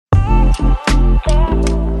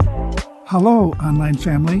Hello, online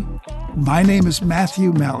family. My name is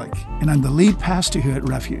Matthew Malik, and I'm the lead pastor here at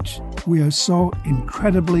Refuge. We are so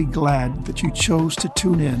incredibly glad that you chose to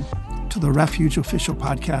tune in to the Refuge official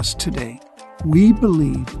podcast today. We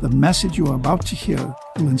believe the message you are about to hear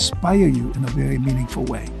will inspire you in a very meaningful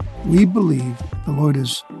way. We believe the Lord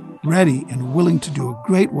is ready and willing to do a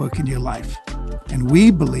great work in your life, and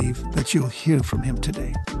we believe that you'll hear from Him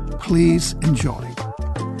today. Please enjoy.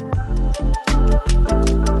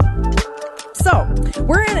 So,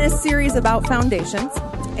 we're in a series about foundations,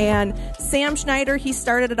 and Sam Schneider, he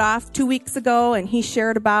started it off 2 weeks ago, and he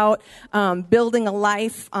shared about building a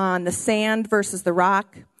life on the sand versus the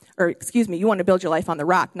rock. Or, excuse me, you want to build your life on the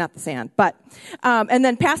rock, not the sand. But, and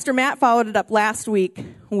then Pastor Matt followed it up last week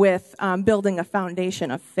with building a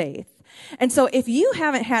foundation of faith. And so if you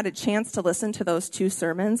haven't had a chance to listen to those two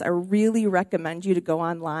sermons, I really recommend you to go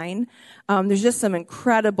online. There's just some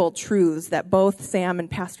incredible truths that both Sam and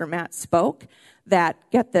Pastor Matt spoke that,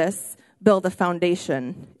 get this, build a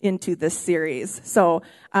foundation into this series. So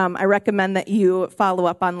I recommend that you follow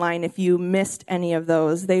up online if you missed any of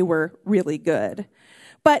those. They were really good.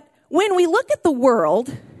 But when we look at the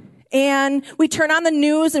world and we turn on the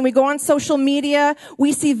news and we go on social media,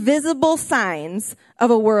 we see visible signs of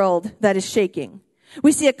a world that is shaking.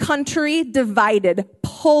 We see a country divided,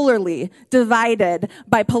 polarly divided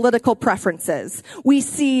by political preferences. We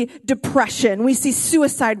see depression. We see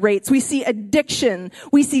suicide rates. We see addiction.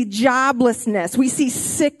 We see joblessness. We see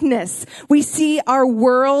sickness. We see our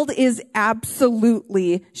world is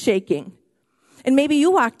absolutely shaking. And maybe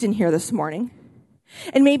you walked in here this morning,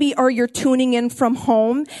 and maybe, or you're tuning in from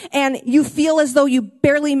home, and you feel as though you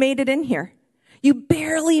barely made it in here. You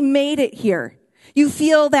barely made it here. You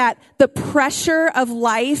feel that the pressure of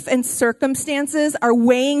life and circumstances are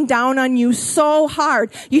weighing down on you so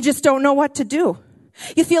hard, you just don't know what to do.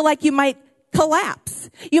 You feel like you might collapse.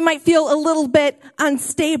 You might feel a little bit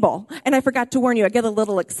unstable. And I forgot to warn you, I get a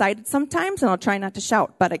little excited sometimes, and I'll try not to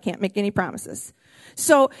shout, but I can't make any promises.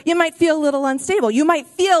 So you might feel a little unstable. You might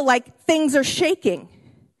feel like things are shaking.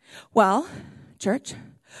 Well, church,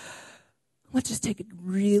 let's just take a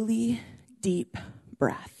really deep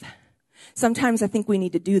breath. Sometimes I think we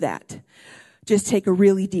need to do that. Just take a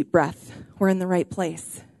really deep breath. We're in the right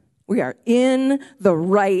place. We are in the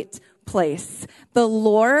right place. The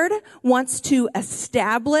Lord wants to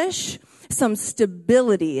establish some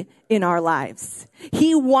stability in our lives.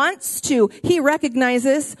 He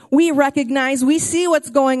recognizes, we see what's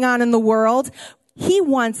going on in the world. He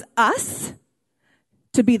wants us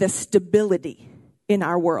to be the stability in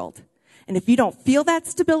our world. And if you don't feel that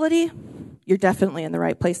stability, you're definitely in the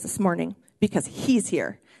right place this morning, because He's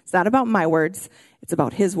here. It's not about my words, it's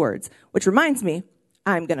about His words. Which reminds me,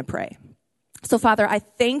 I'm going to pray. So, Father, I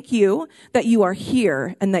thank you that you are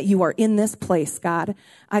here and that you are in this place, God.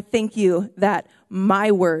 I thank you that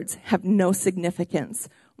my words have no significance,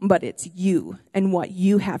 but it's you and what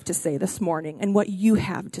you have to say this morning and what you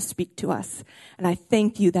have to speak to us. And I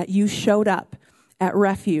thank you that you showed up at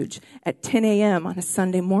Refuge at 10 a.m. on a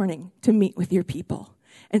Sunday morning to meet with your people.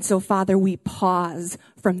 And so, Father, we pause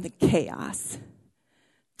from the chaos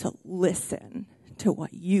to listen to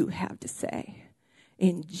what you have to say.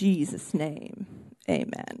 In Jesus' name,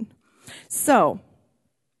 amen. So,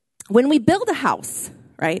 when we build a house,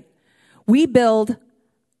 right, we build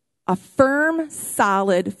a firm,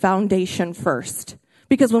 solid foundation first.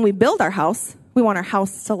 Because when we build our house, we want our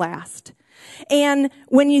house to last. And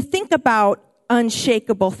when you think about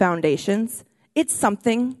unshakable foundations, it's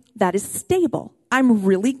something that is stable. I'm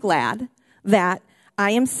really glad that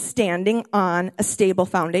I am standing on a stable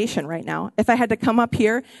foundation right now. If I had to come up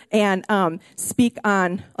here and speak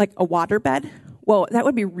on like a waterbed, well, that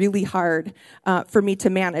would be really hard for me to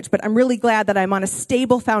manage. But I'm really glad that I'm on a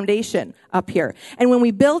stable foundation up here. And when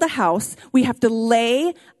we build a house, we have to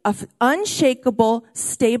lay an unshakable,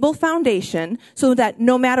 stable foundation so that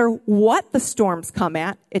no matter what the storms come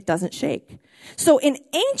at, it doesn't shake. So in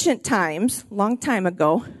ancient times, long time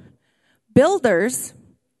ago, builders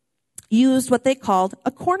used what they called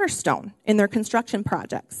a cornerstone in their construction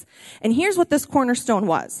projects. And here's what this cornerstone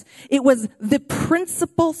was. It was the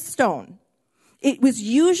principal stone. It was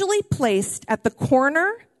usually placed at the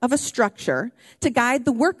corner of a structure to guide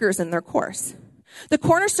the workers in their course. The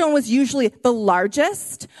cornerstone was usually the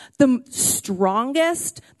largest, the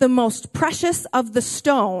strongest, the most precious of the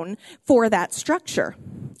stone for that structure.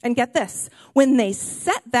 And get this, when they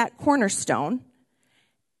set that cornerstone,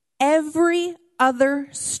 every other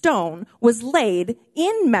stone was laid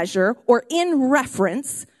in measure or in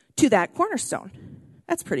reference to that cornerstone.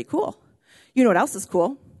 That's pretty cool. You know what else is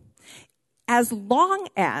cool? As long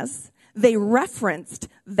as they referenced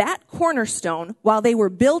that cornerstone while they were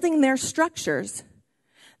building their structures,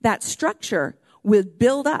 that structure would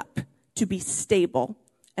build up to be stable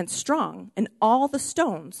and strong, and all the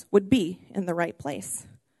stones would be in the right place.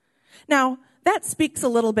 Now, that speaks a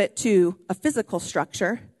little bit to a physical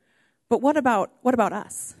structure, but what about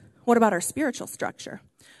us? What about our spiritual structure?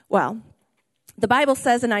 Well, the Bible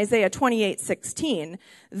says in Isaiah 28:16,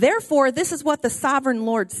 therefore, this is what the sovereign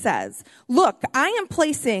Lord says. Look, I am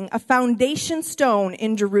placing a foundation stone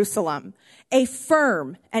in Jerusalem, a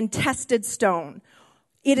firm and tested stone.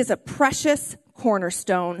 It is a precious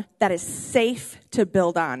cornerstone that is safe to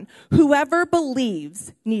build on. Whoever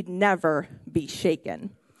believes need never be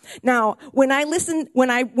shaken. Now, when I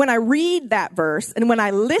read that verse and when I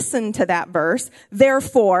listen to that verse,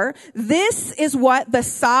 therefore, this is what the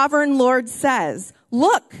sovereign Lord says.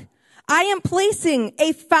 Look, I am placing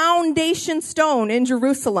a foundation stone in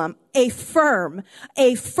Jerusalem, a firm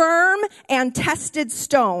and tested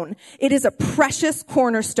stone. It is a precious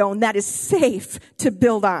cornerstone that is safe to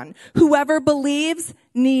build on. Whoever believes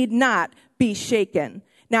need not be shaken.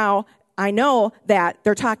 Now, I know that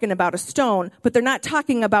they're talking about a stone, but they're not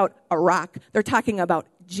talking about a rock. They're talking about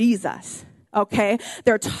Jesus. Okay?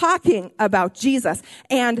 They're talking about Jesus.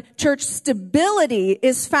 And church, stability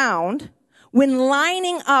is found when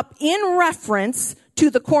lining up in reference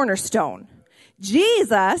to the cornerstone.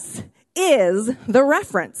 Jesus is the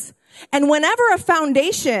reference. And whenever a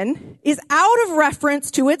foundation is out of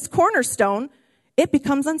reference to its cornerstone, it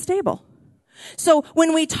becomes unstable. So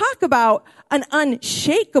when we talk about an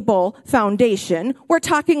unshakable foundation, we're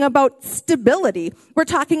talking about stability. We're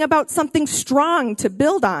talking about something strong to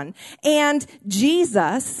build on. And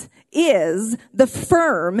Jesus is the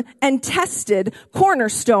firm and tested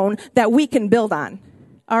cornerstone that we can build on.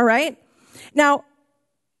 All right? Now,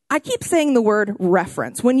 I keep saying the word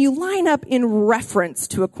reference. When you line up in reference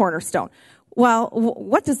to a cornerstone, well,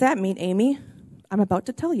 what does that mean, Amy? I'm about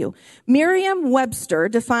to tell you. Merriam-Webster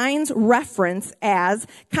defines reference as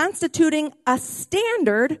constituting a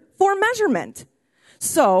standard for measurement.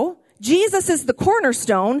 So, Jesus is the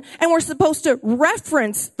cornerstone, and we're supposed to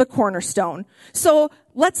reference the cornerstone. So,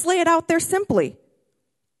 let's lay it out there simply.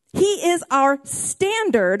 He is our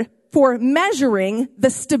standard for measuring the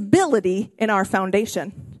stability in our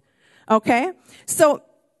foundation. Okay? So,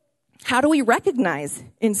 how do we recognize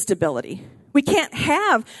instability? We can't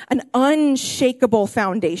have an unshakable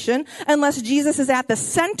foundation unless Jesus is at the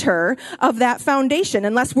center of that foundation,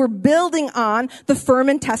 unless we're building on the firm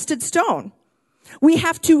and tested stone. We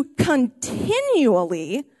have to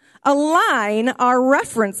continually align our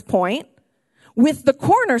reference point with the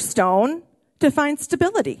cornerstone to find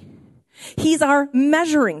stability. He's our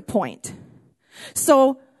measuring point.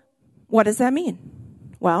 So, what does that mean?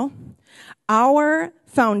 Well, our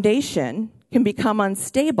foundation can become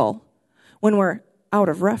unstable when we're out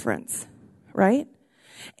of reference, right?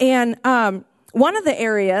 And one of the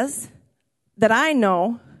areas that I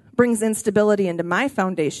know brings instability into my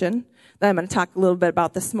foundation, that I'm going to talk a little bit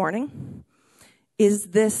about this morning, is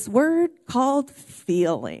this word called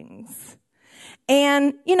feelings.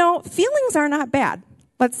 And, feelings are not bad.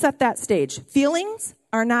 Let's set that stage. Feelings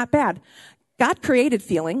are not bad. God created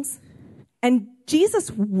feelings, and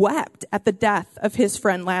Jesus wept at the death of his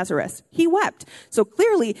friend Lazarus. He wept. So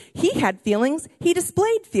clearly, he had feelings. He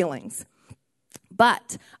displayed feelings.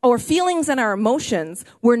 But our feelings and our emotions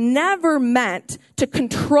were never meant to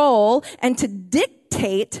control and to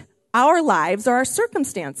dictate our lives or our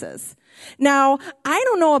circumstances. Now, I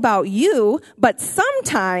don't know about you, but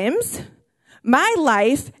sometimes my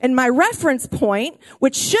life and my reference point,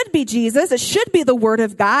 which should be Jesus, it should be the Word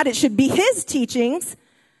of God, it should be his teachings,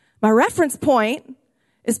 my reference point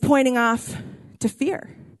is pointing off to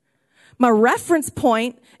fear. My reference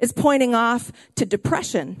point is pointing off to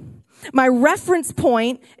depression. My reference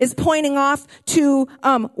point is pointing off to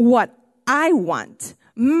what I want,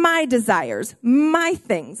 my desires, my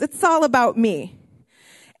things. It's all about me.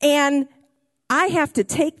 And I have to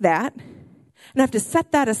take that and I have to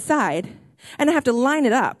set that aside and I have to line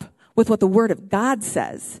it up with what the Word of God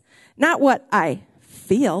says, not what I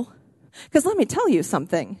feel. Because let me tell you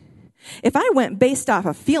something. If I went based off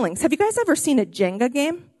of feelings, have you guys ever seen a Jenga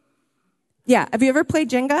game? Yeah. Have you ever played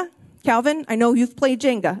Jenga? Calvin, I know you've played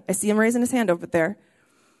Jenga. I see him raising his hand over there.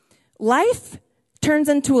 Life turns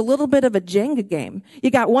into a little bit of a Jenga game. You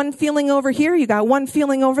got one feeling over here. You got one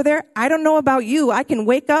feeling over there. I don't know about you. I can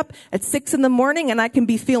wake up at 6 a.m. and I can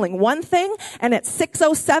be feeling one thing. And at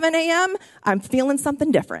 6:07 a.m., I'm feeling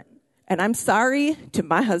something different. And I'm sorry to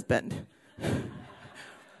my husband.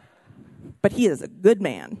 But he is a good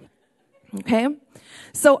man. Okay?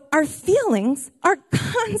 So our feelings are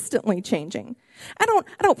constantly changing. I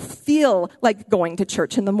don't feel like going to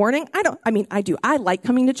church in the morning. I do. I like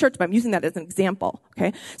coming to church, but I'm using that as an example,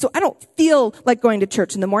 okay? So I don't feel like going to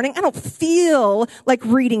church in the morning. I don't feel like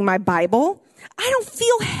reading my Bible. I don't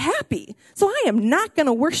feel happy. So I am not going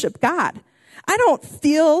to worship God. I don't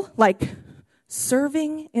feel like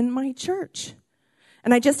serving in my church.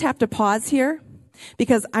 And I just have to pause here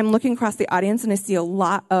because I'm looking across the audience and I see a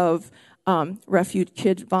lot of Refuge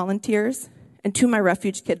Kid volunteers. And to my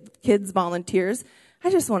Refuge Kids volunteers,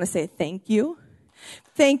 I just want to say thank you.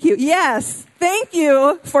 Thank you. Yes, thank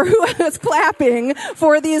you for who was clapping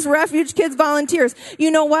for these Refuge Kids volunteers.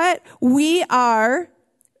 You know what? We are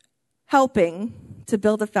helping to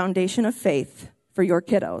build a foundation of faith for your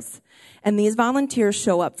kiddos. And these volunteers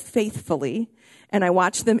show up faithfully, and I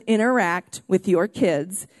watch them interact with your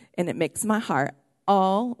kids, and it makes my heart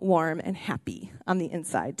all warm and happy on the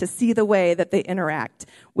inside to see the way that they interact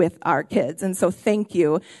with our kids. And so thank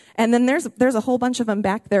you. And then there's a whole bunch of them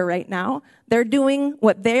back there right now. They're doing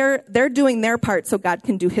what they're doing their part so God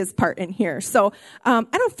can do his part in here. So I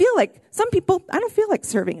don't feel like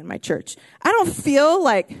serving in my church. I don't feel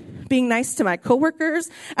like being nice to my coworkers.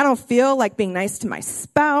 I don't feel like being nice to my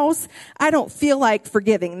spouse. I don't feel like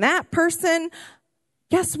forgiving that person.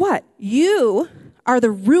 Guess what? You are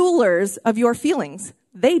the rulers of your feelings.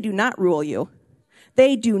 They do not rule you.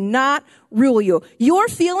 They do not rule you. Your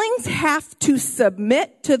feelings have to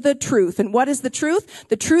submit to the truth. And what is the truth?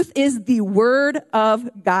 The truth is the word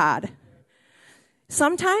of God.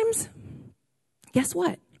 Sometimes, guess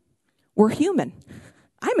what? We're human.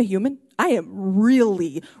 I'm a human. I am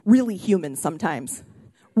really, really human sometimes.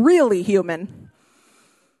 Really human.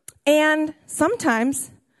 And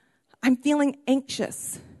sometimes I'm feeling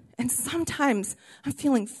anxious. And sometimes I'm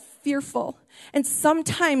feeling fearful. And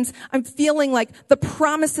sometimes I'm feeling like the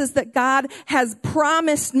promises that God has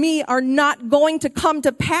promised me are not going to come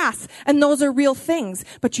to pass. And those are real things.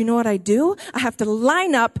 But you know what I do? I have to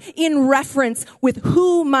line up in reference with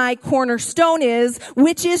who my cornerstone is,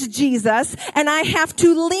 which is Jesus. And I have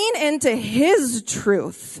to lean into his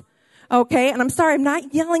truth. Okay? And I'm sorry, I'm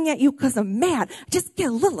not yelling at you because I'm mad. I just get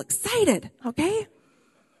a little excited. Okay?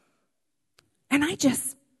 And I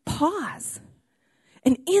just pause.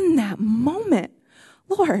 And in that moment,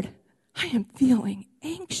 Lord, I am feeling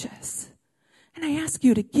anxious. And I ask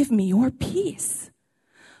you to give me your peace.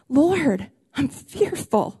 Lord, I'm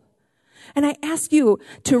fearful. And I ask you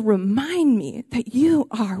to remind me that you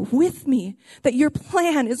are with me, that your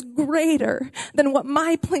plan is greater than what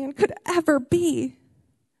my plan could ever be.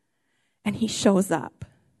 And he shows up.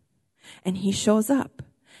 And he shows up.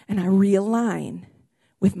 And I realign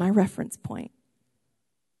with my reference point.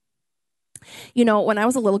 You know, when I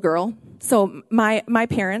was a little girl, so my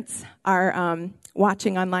parents are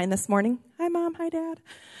watching online this morning. Hi, Mom. Hi,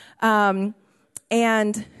 Dad.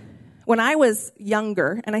 And when I was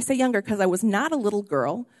younger, and I say younger because I was not a little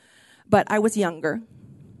girl, but I was younger.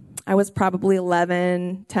 I was probably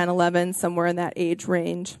 10, 11, somewhere in that age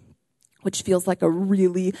range, which feels like a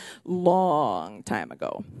really long time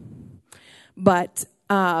ago. But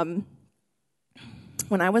when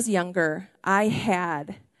I was younger, I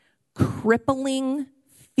had crippling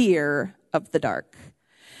fear of the dark.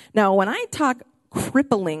 Now, when I talk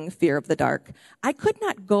crippling fear of the dark, I could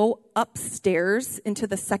not go upstairs into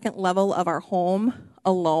the second level of our home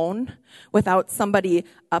alone without somebody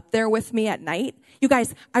up there with me at night. You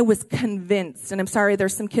guys, I was convinced, and I'm sorry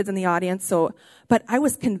there's some kids in the audience, but I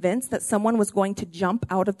was convinced that someone was going to jump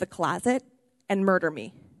out of the closet and murder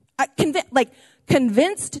me.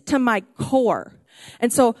 Convinced to my core.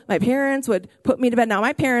 And so my parents would put me to bed. Now,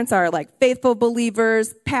 my parents are like faithful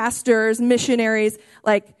believers, pastors, missionaries.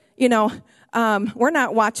 We're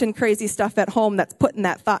not watching crazy stuff at home that's putting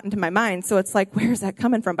that thought into my mind. So it's like, where's that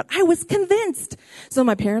coming from? But I was convinced. So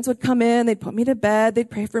my parents would come in, they'd put me to bed,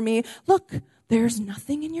 they'd pray for me. Look, there's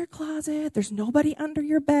nothing in your closet. There's nobody under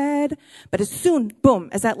your bed. But as soon, boom,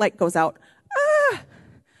 as that light goes out,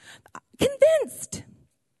 convinced.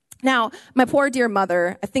 Now, my poor dear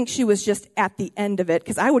mother, I think she was just at the end of it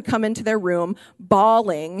because I would come into their room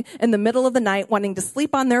bawling in the middle of the night, wanting to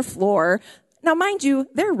sleep on their floor. Now, mind you,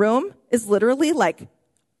 their room is literally like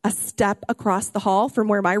a step across the hall from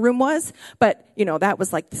where my room was. But, that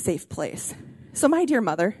was like the safe place. So my dear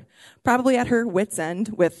mother, probably at her wit's end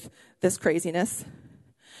with this craziness,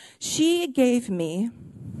 she gave me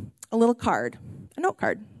a little card, a note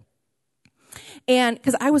card. And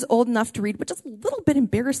because I was old enough to read, which is a little bit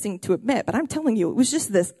embarrassing to admit, but I'm telling you, it was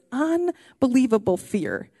just this unbelievable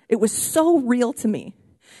fear. It was so real to me.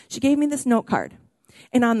 She gave me this note card.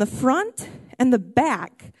 And on the front and the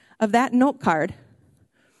back of that note card,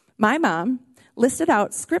 my mom listed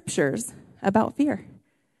out scriptures about fear.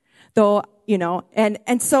 Though,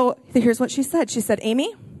 and so here's what she said. She said,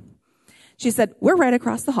 Amy, she said, we're right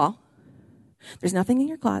across the hall. There's nothing in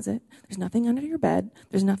your closet. There's nothing under your bed.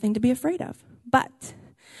 There's nothing to be afraid of. But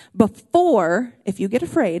if you get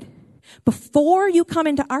afraid, before you come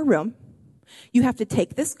into our room, you have to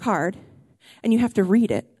take this card and you have to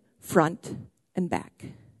read it front and back.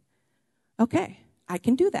 Okay, I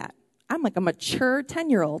can do that. I'm like a mature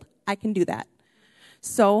 10-year-old. I can do that.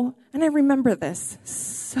 So, and I remember this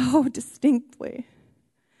so distinctly.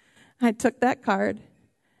 I took that card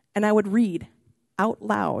and I would read out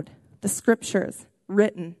loud the scriptures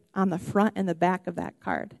written on the front and the back of that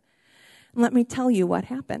card. And let me tell you what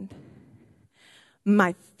happened.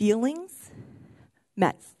 My feelings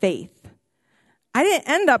met faith. I didn't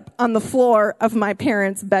end up on the floor of my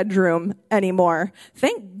parents' bedroom anymore.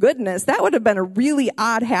 Thank goodness. That would have been a really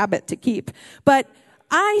odd habit to keep. But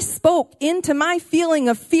I spoke into my feeling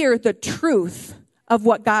of fear the truth of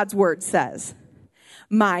what God's word says.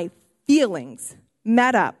 My feelings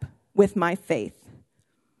met up with my faith.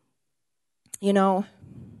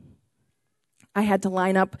 I had to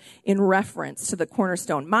line up in reference to the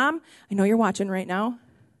cornerstone. Mom, I know you're watching right now.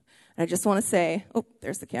 And I just want to say,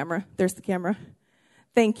 there's the camera. There's the camera.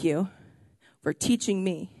 Thank you for teaching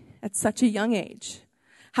me at such a young age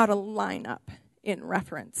how to line up in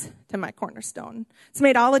reference to my cornerstone. It's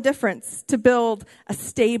made all the difference to build a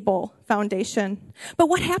stable foundation. But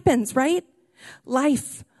what happens, right?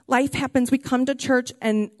 Life happens. We come to church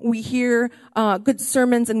and we hear good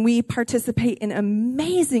sermons and we participate in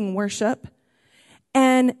amazing worship.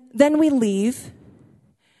 And then we leave.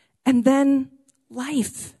 And then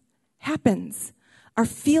life happens. Our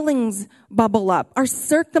feelings bubble up. Our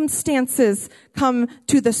circumstances come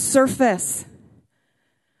to the surface.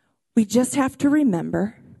 We just have to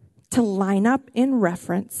remember to line up in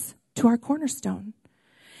reference to our cornerstone.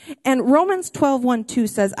 And Romans 12:1-2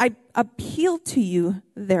 says, I appeal to you,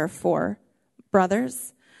 therefore,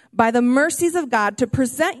 brothers, by the mercies of God, to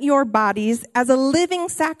present your bodies as a living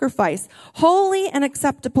sacrifice, holy and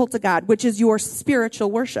acceptable to God, which is your spiritual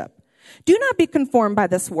worship. Do not be conformed by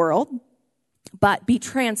this world, but be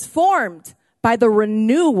transformed by the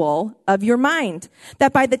renewal of your mind,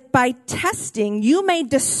 that by testing you may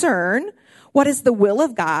discern what is the will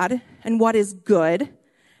of God and what is good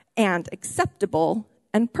and acceptable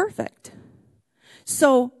and perfect.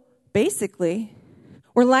 So basically,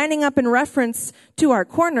 we're lining up in reference to our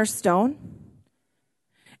cornerstone.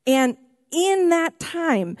 And in that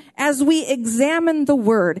time, as we examine the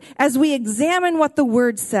word, as we examine what the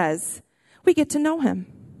word says, we get to know him.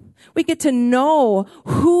 We get to know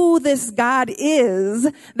who this God is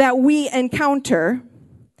that we encounter.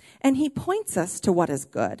 And he points us to what is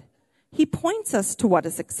good. He points us to what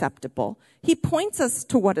is acceptable. He points us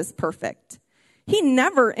to what is perfect. He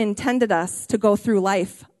never intended us to go through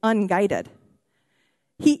life unguided.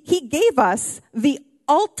 He gave us the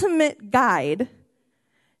ultimate guide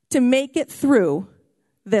to make it through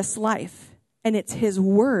this life. And it's his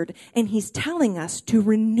word. And he's telling us to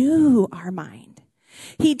renew our mind.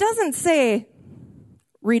 He doesn't say,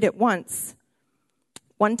 read it once,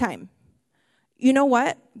 one time. You know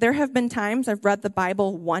what? There have been times I've read the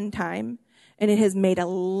Bible one time, and it has made a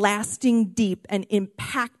lasting, deep, and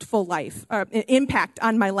impactful impact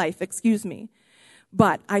on my life,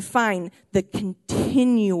 But I find the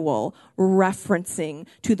continual referencing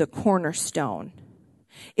to the cornerstone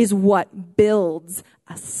is what builds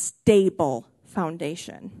a stable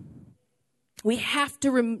foundation. We have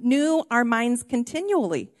to renew our minds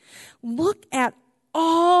continually. Look at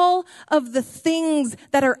all of the things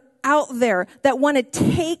that are out there that want to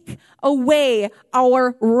take away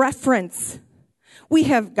our reference. We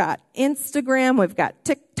have got Instagram, we've got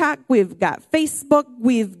TikTok, we've got Facebook,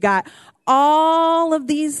 we've got all of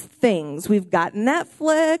these things. We've got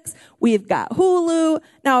Netflix, we've got Hulu.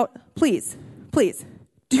 Now, please,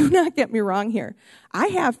 do not get me wrong here. I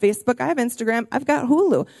have Facebook, I have Instagram, I've got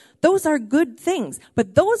Hulu. Those are good things,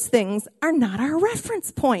 but those things are not our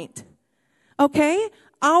reference point. Okay?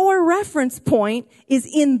 Our reference point is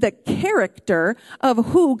in the character of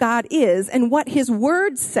who God is and what his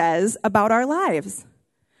word says about our lives.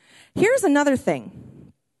 Here's another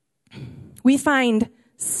thing. We find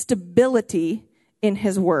stability in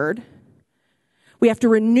his word. We have to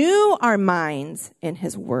renew our minds in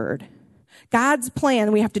his word. God's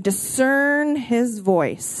plan, we have to discern his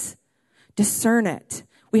voice. Discern it.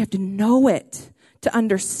 We have to know it, to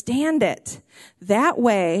understand it. That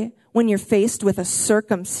way, when you're faced with a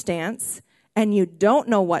circumstance and you don't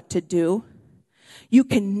know what to do, you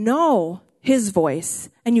can know his voice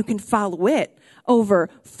and you can follow it over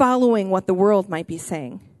following what the world might be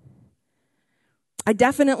saying. I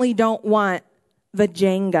definitely don't want the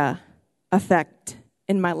Jenga effect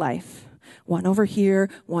in my life. One over here,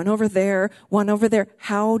 one over there, one over there.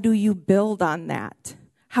 How do you build on that?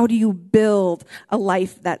 How do you build a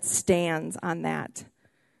life that stands on that?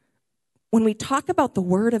 When we talk about the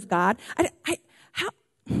Word of God,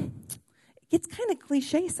 it's kind of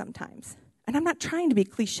cliche sometimes. And I'm not trying to be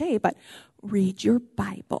cliche, but read your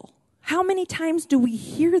Bible. How many times do we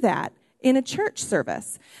hear that in a church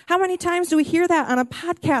service? How many times do we hear that on a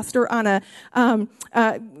podcast or on a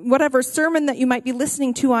whatever sermon that you might be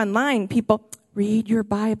listening to online? People, read your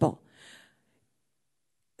Bible.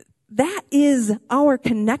 That is our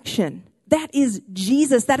connection. That is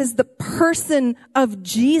Jesus. That is the person of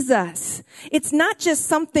Jesus. It's not just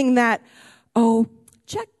something that, oh,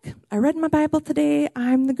 check, I read my Bible today,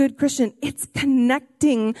 I'm the good Christian. It's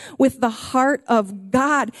connecting with the heart of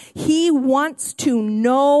God. He wants to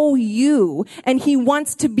know you, and he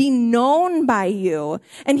wants to be known by you.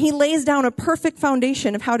 And he lays down a perfect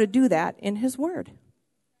foundation of how to do that in his word.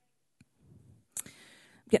 I'm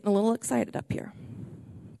getting a little excited up here.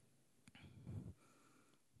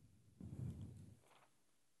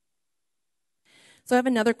 So I have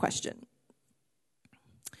another question.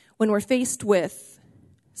 When we're faced with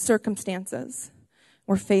circumstances,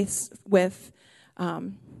 we're faced with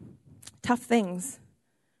tough things,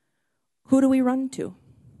 who do we run to?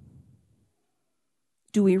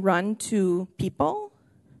 Do we run to people?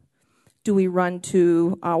 Do we run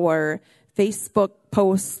to our Facebook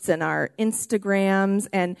posts and our Instagrams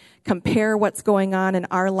and compare what's going on in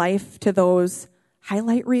our life to those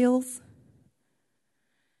highlight reels?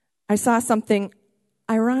 I saw something,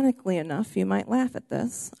 ironically enough, you might laugh at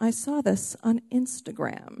this. I saw this on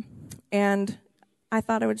Instagram, and I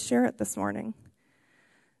thought I would share it this morning.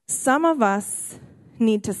 Some of us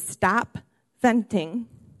need to stop venting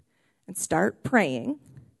and start praying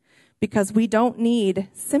because we don't need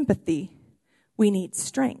sympathy. We need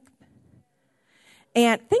strength.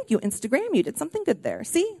 And thank you, Instagram. You did something good there.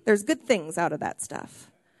 See, there's good things out of that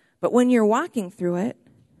stuff. But when you're walking through it,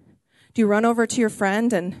 do you run over to your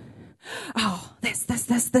friend and, oh, this,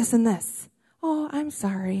 and this. Oh, I'm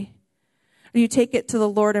sorry. Or you take it to the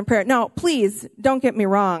Lord in prayer. Now, please, don't get me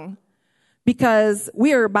wrong, because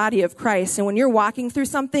we are a body of Christ, and when you're walking through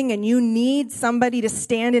something and you need somebody to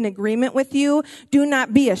stand in agreement with you, do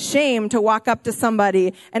not be ashamed to walk up to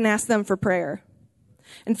somebody and ask them for prayer.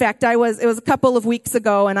 In fact, it was a couple of weeks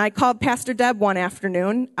ago, and I called Pastor Deb one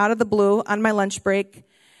afternoon out of the blue on my lunch break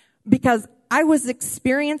because I was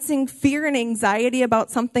experiencing fear and anxiety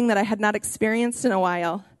about something that I had not experienced in a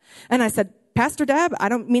while. And I said, Pastor Deb, I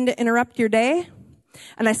don't mean to interrupt your day.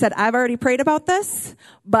 And I said, I've already prayed about this,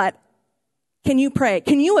 but can you pray?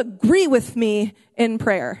 Can you agree with me in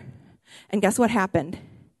prayer? And guess what happened?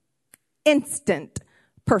 Instant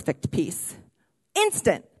perfect peace.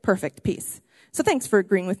 Instant perfect peace. So thanks for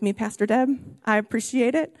agreeing with me, Pastor Deb. I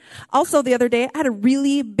appreciate it. Also, the other day, I had a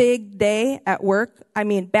really big day at work. I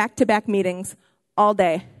mean, back-to-back meetings all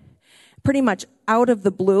day. Pretty much out of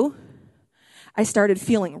the blue, I started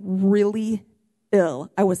feeling really ill.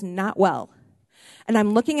 I was not well. And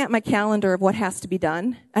I'm looking at my calendar of what has to be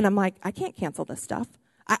done, and I'm like, I can't cancel this stuff.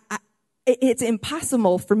 It's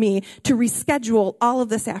impossible for me to reschedule all of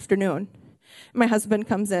this afternoon. My husband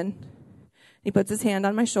comes in. He puts his hand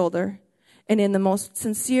on my shoulder. And in the most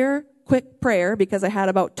sincere, quick prayer, because I had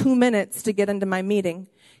about 2 minutes to get into my meeting,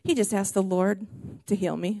 he just asked the Lord to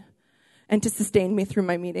heal me and to sustain me through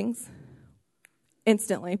my meetings.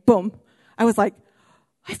 Instantly, boom. I was like,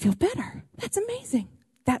 I feel better. That's amazing.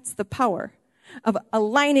 That's the power of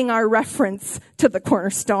aligning our reference to the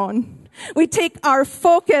cornerstone. We take our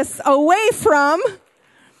focus away from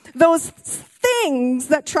those things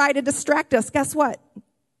that try to distract us. Guess what?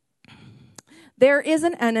 There is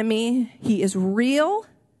an enemy. He is real,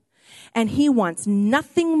 and he wants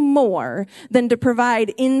nothing more than to provide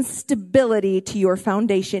instability to your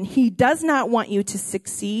foundation. He does not want you to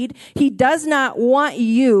succeed. He does not want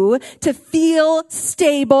you to feel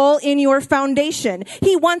stable in your foundation.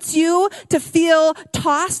 He wants you to feel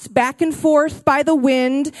tossed back and forth by the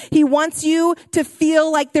wind. He wants you to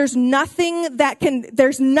feel like there's nothing that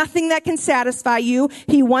can satisfy you.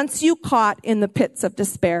 He wants you caught in the pits of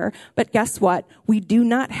despair. But guess what? We do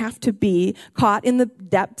not have to be caught in the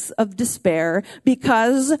depths of despair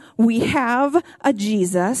because we have a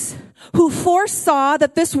Jesus who foresaw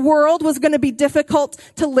that this world was going to be difficult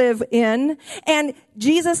to live in. And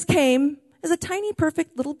Jesus came as a tiny,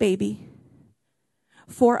 perfect little baby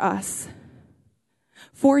for us,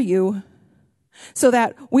 for you, so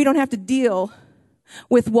that we don't have to deal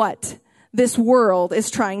with what this world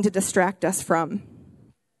is trying to distract us from.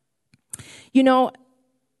 You know,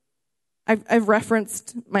 I've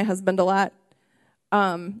referenced my husband a lot.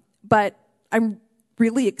 But I'm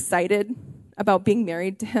really excited about being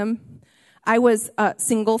married to him. I was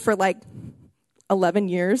single for like 11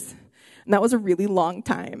 years, and that was a really long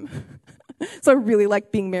time. So I really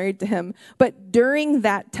liked being married to him. But during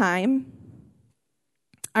that time,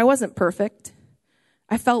 I wasn't perfect.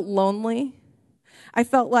 I felt lonely. I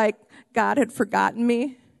felt like God had forgotten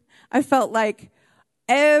me. I felt like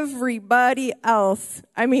everybody else,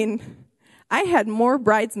 I had more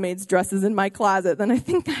bridesmaids dresses in my closet than I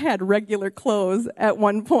think I had regular clothes at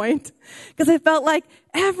one point. Because I felt like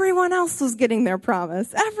everyone else was getting their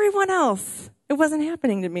promise. Everyone else. It wasn't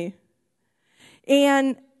happening to me.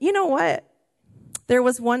 And you know what? There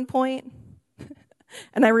was one point,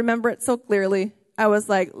 and I remember it so clearly. I was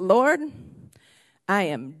like, Lord, I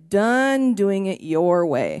am done doing it your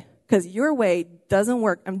way. Because your way doesn't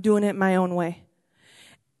work. I'm doing it my own way.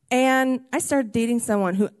 And I started dating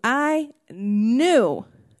someone who I knew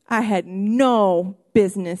I had no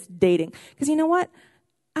business dating. Because you know what?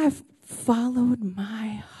 I've followed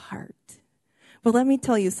my heart. But let me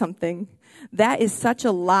tell you something. That is such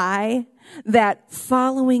a lie that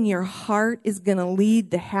following your heart is going to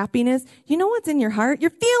lead to happiness. You know what's in your heart? Your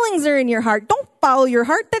feelings are in your heart. Don't follow your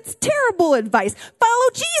heart. That's terrible advice. Follow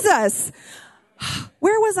Jesus.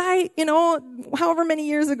 Where was I, however many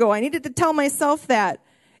years ago? I needed to tell myself that.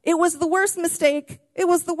 It was the worst mistake. It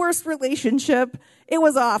was the worst relationship. It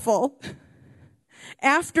was awful.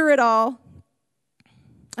 After it all,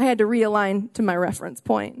 I had to realign to my reference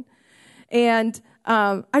point. And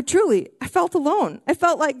I felt alone. I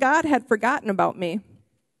felt like God had forgotten about me.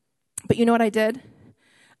 But you know what I did?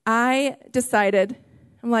 I decided,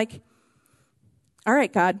 I'm like, all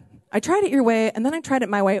right, God, I tried it your way, and then I tried it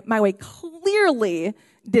my way. My way clearly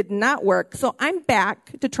did not work, so I'm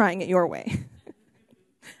back to trying it your way.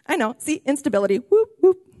 I know, see, instability, whoop,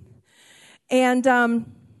 whoop. And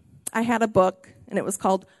I had a book, and it was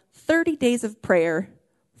called 30 Days of Prayer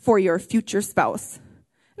for Your Future Spouse.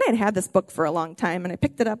 And I had had this book for a long time, and I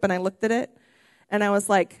picked it up, and I looked at it, and I was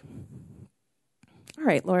like, all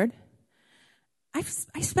right, Lord, I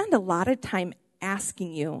spend a lot of time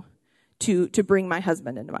asking you to bring my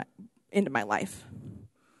husband into my life.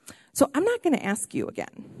 So I'm not going to ask you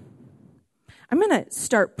again. I'm going to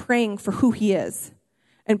start praying for who he is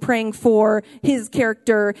and praying for his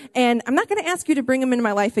character. And I'm not going to ask you to bring him into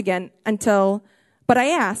my life again but I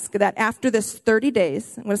ask that after this 30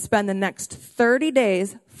 days, I'm going to spend the next 30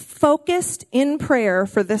 days focused in prayer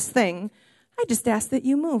for this thing. I just ask that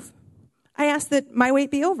you move. I ask that my wait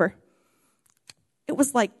be over. It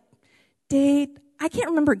was like I can't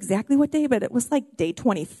remember exactly what day, but it was like day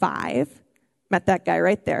 25. Met that guy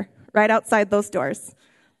right there, right outside those doors.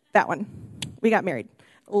 That one. We got married.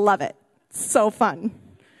 Love it. So fun.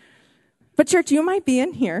 But church, you might be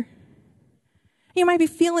in here. You might be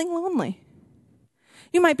feeling lonely.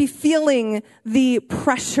 You might be feeling the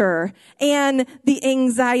pressure and the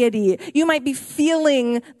anxiety. You might be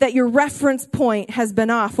feeling that your reference point has been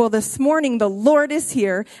off. Well, this morning, the Lord is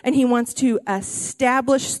here, and he wants to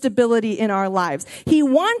establish stability in our lives. He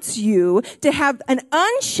wants you to have an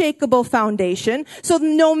unshakable foundation, so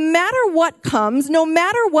no matter what comes, no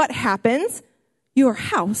matter what happens, your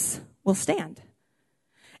house will stand.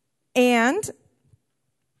 And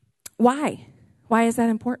why? Why is that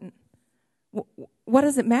important? What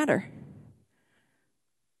does it matter?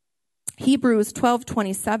 Hebrews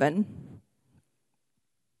 12:27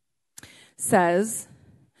 says,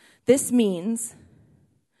 this means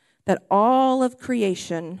that all of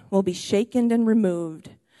creation will be shaken and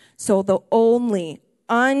removed, so the only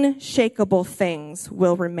unshakable things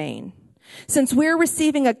will remain. Since we're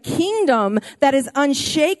receiving a kingdom that is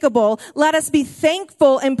unshakable, let us be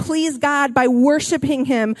thankful and please God by worshiping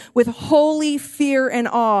him with holy fear and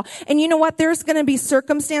awe. And you know what? There's going to be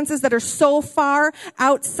circumstances that are so far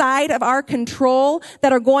outside of our control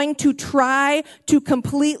that are going to try to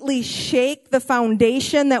completely shake the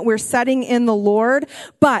foundation that we're setting in the Lord.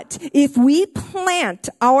 But if we plant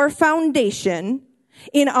our foundation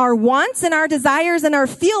in our wants and our desires and our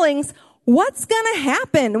feelings, what's going to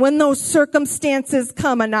happen when those circumstances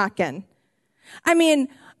come a-knocking?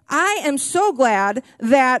 I am so glad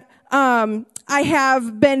that I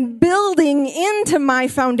have been building into my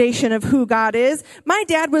foundation of who God is. My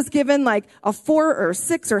dad was given like a 4 or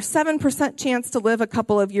 6 or 7% chance to live a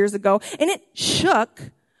couple of years ago, and it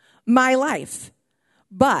shook my life.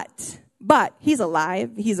 But he's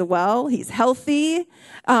alive, he's well, he's healthy.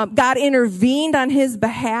 God intervened on his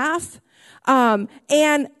behalf. And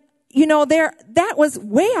that was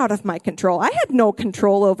way out of my control. I had no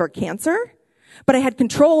control over cancer, but I had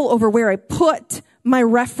control over where I put my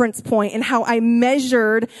reference point and how I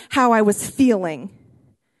measured how I was feeling.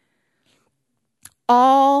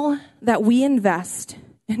 all that we invest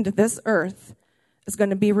into this earth is going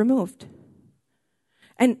to be removed.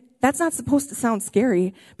 And that's not supposed to sound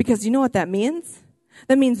scary, because you know what that means?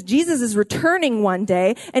 That means Jesus is returning one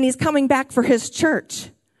day and he's coming back for his church.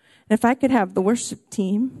 And if I could have the worship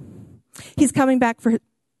team, he's coming back for his...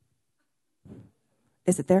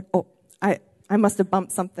 Is it there? Oh, I must have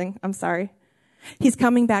bumped something. I'm sorry. He's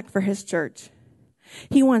coming back for his church.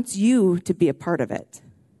 He wants you to be a part of it.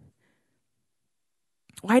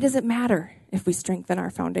 Why does it matter if we strengthen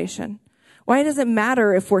our foundation? Why does it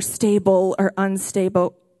matter if we're stable or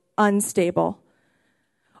unstable?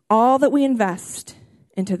 All that we invest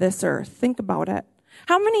into this earth, think about it.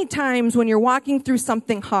 How many times when you're walking through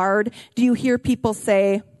something hard do you hear people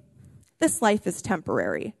say, this life is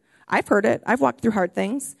temporary? I've heard it. I've walked through hard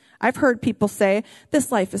things. I've heard people say,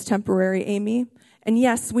 this life is temporary, Amy. And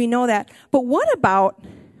yes, we know that. But what about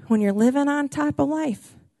when you're living on top of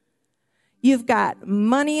life? You've got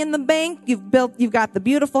money in the bank. You've got the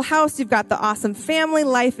beautiful house. You've got the awesome family.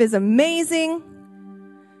 Life is amazing.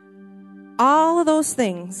 All of those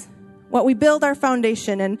things, what we build our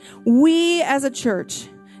foundation, and we as a church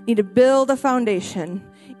need to build a foundation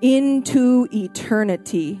into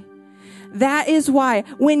eternity. That is why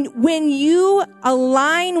when you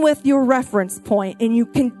align with your reference point and you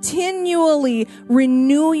continually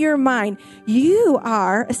renew your mind, you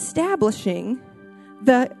are establishing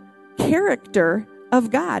the character of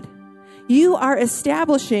God. You are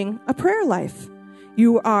establishing a prayer life.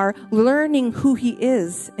 You are learning who he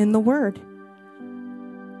is in the Word.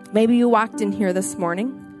 Maybe you walked in here this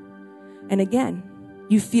morning and again,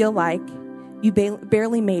 you feel like you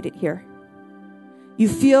barely made it here. You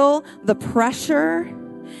feel the pressure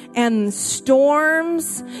and the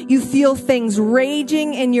storms. You feel things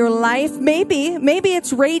raging in your life. Maybe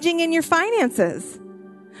it's raging in your finances.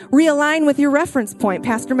 Realign with your reference point.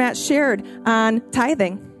 Pastor Matt shared on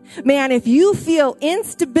tithing. Man, if you feel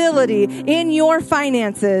instability in your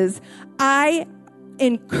finances, I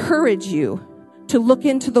encourage you to look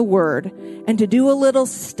into the Word and to do a little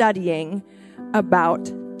studying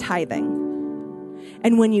about tithing.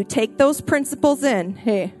 And when you take those principles in,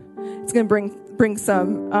 hey, it's going to bring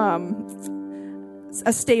some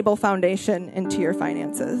a stable foundation into your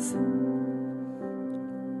finances.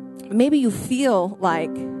 Maybe you feel like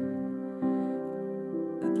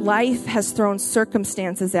life has thrown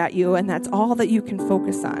circumstances at you and that's all that you can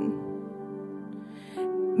focus on.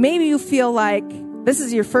 Maybe you feel like this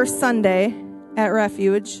is your first Sunday at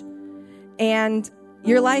Refuge and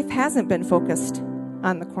your life hasn't been focused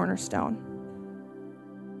on the cornerstone.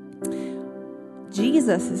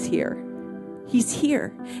 Jesus is here. He's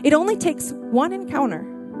here. It only takes one encounter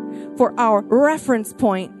for our reference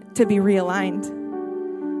point to be realigned.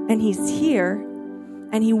 And he's here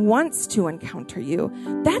and he wants to encounter you.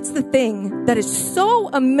 That's the thing that is so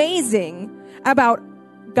amazing about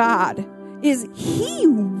God, is he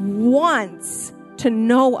wants to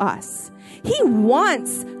know us. He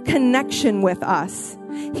wants connection with us.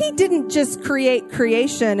 He didn't just create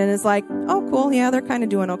creation and is like, oh, cool, yeah, they're kind of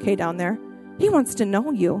doing okay down there. He wants to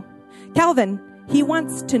know you. Calvin, he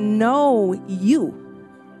wants to know you.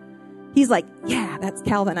 He's like, yeah, that's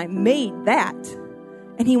Calvin. I made that.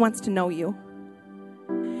 And he wants to know you.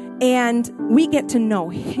 And we get to know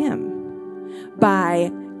him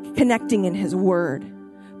by connecting in his word,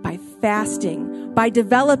 by fasting, by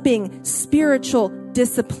developing spiritual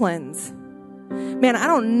disciplines. Man, I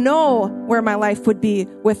don't know where my life would be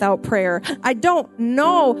without prayer. I don't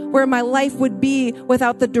know where my life would be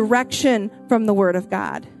without the direction from the Word of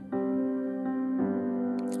God.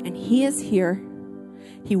 And he is here.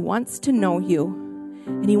 He wants to know you,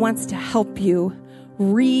 and he wants to help you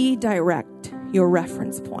redirect your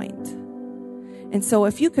reference point. And so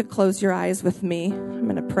if you could close your eyes with me, I'm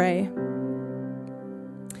going to pray.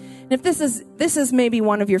 And if this is maybe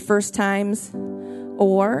one of your first times,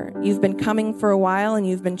 or you've been coming for a while and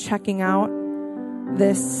you've been checking out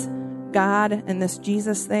this God and this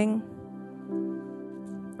Jesus thing,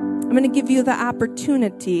 I'm going to give you the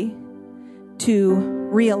opportunity to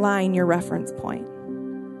realign your reference point.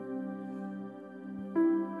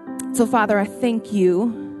 So, Father, I thank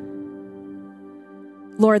you,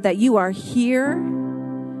 Lord, that you are here,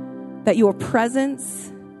 that your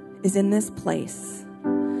presence is in this place.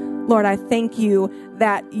 Lord, I thank you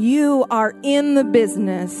that you are in the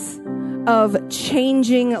business of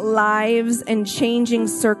changing lives and changing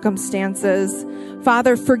circumstances.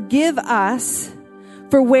 Father, forgive us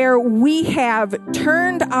for where we have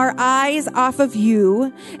turned our eyes off of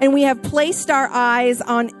you and we have placed our eyes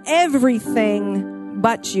on everything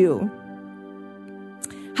but you.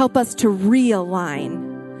 Help us to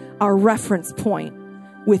realign our reference point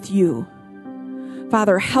with you.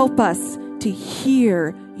 Father, help us to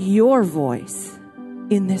hear your voice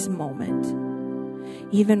in this moment,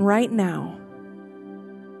 even right now.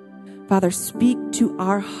 Father, speak to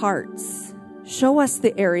our hearts. Show us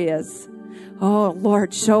the areas. Oh,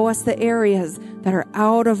 Lord, show us the areas that are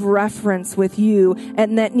out of reference with you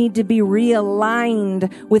and that need to be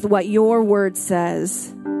realigned with what your word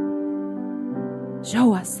says.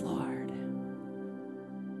 Show us, Lord.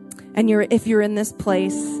 And if you're in this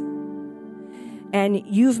place and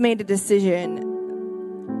you've made a decision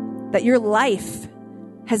that your life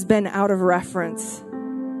has been out of reference,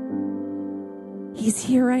 He's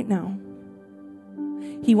here right now.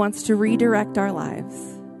 He wants to redirect our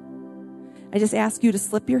lives. I just ask you to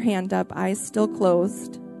slip your hand up, eyes still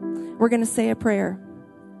closed. We're going to say a prayer.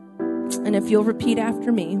 And if you'll repeat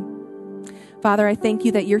after me, Father, I thank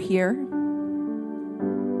you that you're here.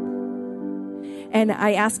 And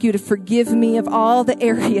I ask you to forgive me of all the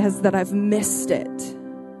areas that I've missed it.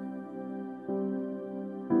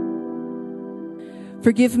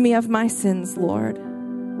 Forgive me of my sins, Lord.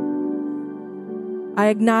 I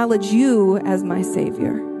acknowledge you as my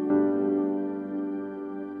Savior.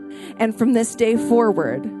 And from this day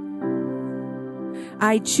forward,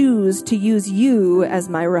 I choose to use you as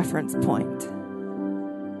my reference point.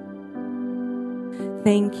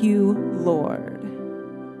 Thank you, Lord.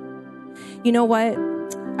 You know what?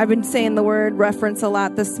 I've been saying the word reference a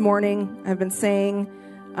lot this morning. I've been saying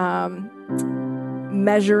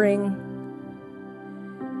measuring.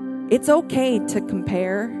 It's okay to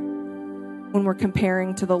compare when we're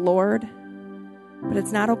comparing to the Lord, but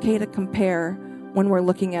it's not okay to compare when we're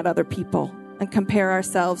looking at other people and compare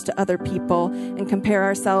ourselves to other people and compare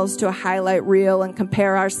ourselves to a highlight reel and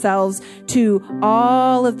compare ourselves to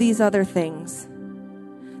all of these other things.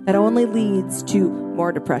 That only leads to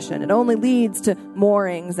more depression. It only leads to more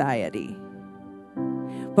anxiety.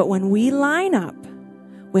 But when we line up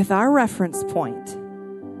with our reference point,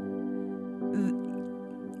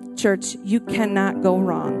 church, you cannot go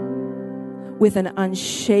wrong with an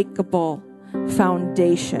unshakable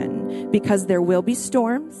foundation, because there will be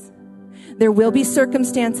storms. There will be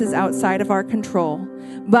circumstances outside of our control.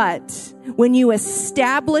 But when you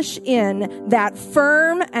establish in that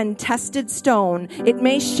firm and tested stone, it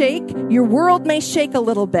may shake, your world may shake a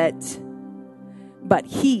little bit, but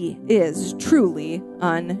He is truly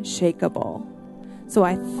unshakable. So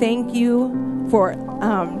I thank you for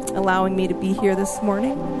allowing me to be here this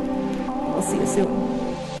morning. We'll see you soon.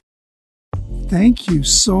 Thank you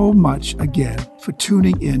so much again for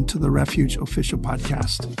tuning in to the Refuge Official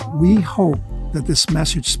Podcast. We hope that this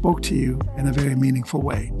message spoke to you in a very meaningful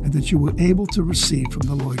way and that you were able to receive from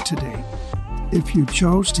the Lord today. If you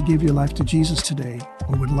chose to give your life to Jesus today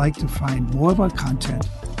or would like to find more of our content,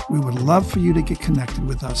 we would love for you to get connected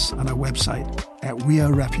with us on our website at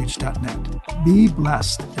wearerefuge.net. Be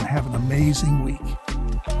blessed and have an amazing week.